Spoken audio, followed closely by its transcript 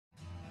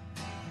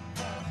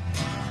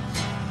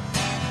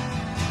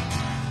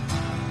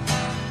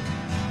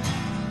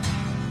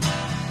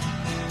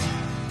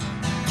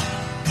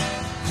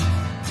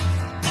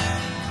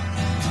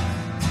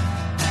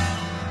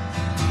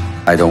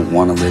I don't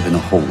want to live in a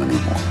hole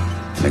anymore.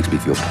 It makes me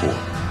feel poor.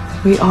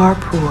 We are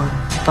poor,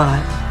 but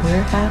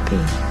we're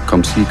happy.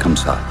 Come see, come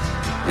sa.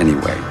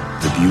 Anyway,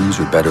 the views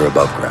are better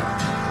above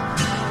ground.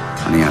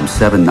 Honey, I'm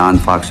 7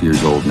 non-Fox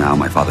years old now.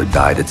 My father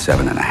died at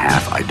 7.5.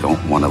 I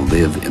don't want to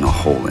live in a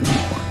hole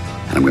anymore.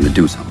 And I'm going to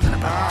do something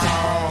about it.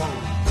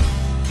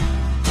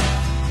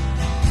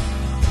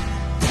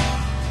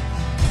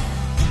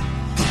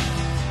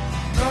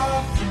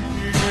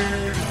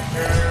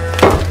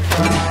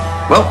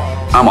 Well,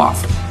 I'm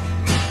off.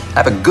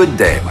 Have a good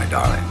day, my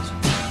darlings.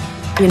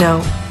 You know,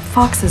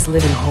 foxes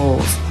live in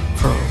holes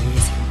for a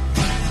reason.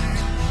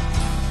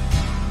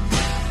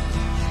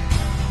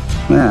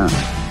 Yeah,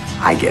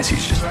 I guess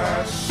he's just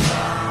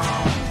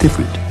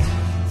different.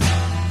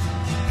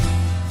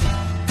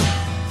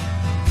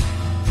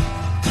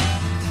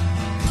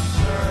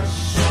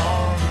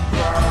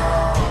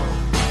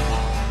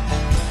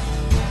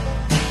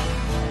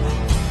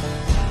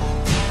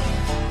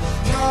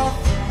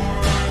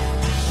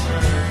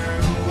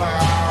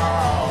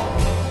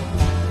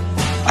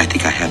 I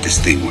think I have this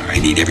thing where I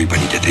need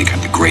everybody to think I'm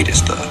the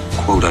greatest, the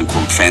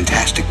quote-unquote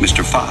fantastic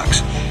Mr.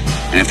 Fox.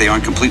 And if they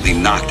aren't completely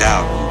knocked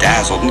out,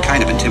 dazzled, and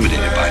kind of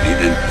intimidated by me,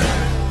 then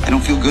I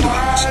don't feel good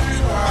about myself.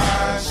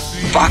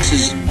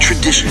 Foxes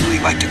traditionally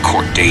like to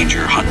court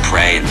danger, hunt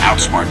prey, and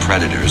outsmart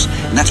predators,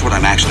 and that's what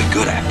I'm actually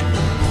good at.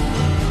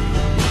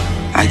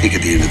 I think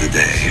at the end of the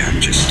day,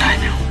 I'm just... I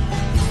know.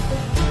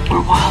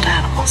 We're wild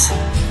animals.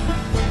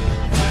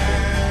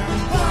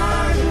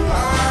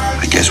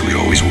 I guess we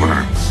always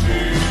were.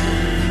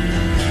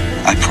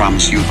 I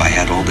promise you, if I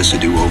had all this to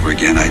do over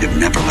again, I'd have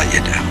never let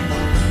you down.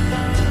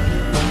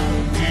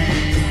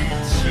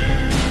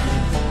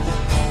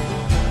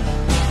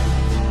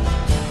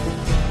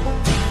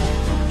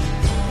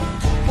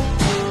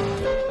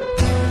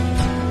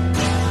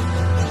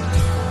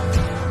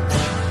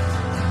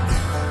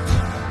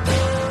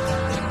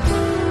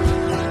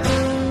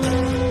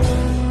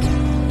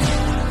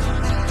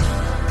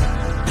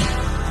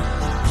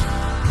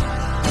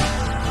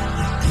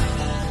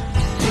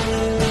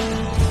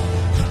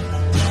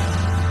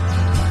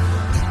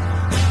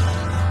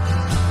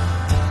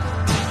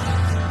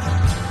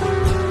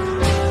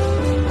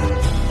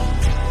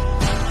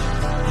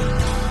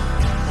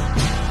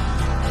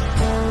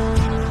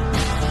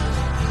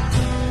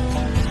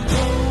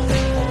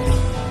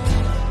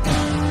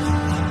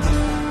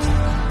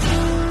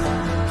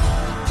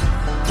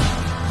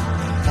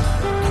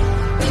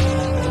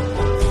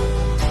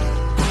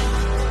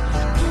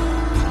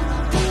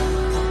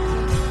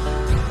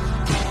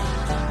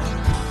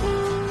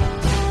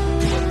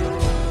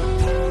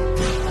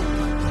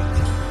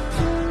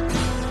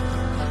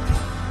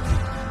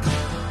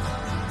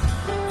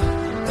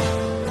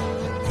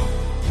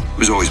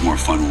 It was always more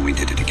fun when we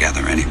did it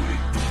together anyway.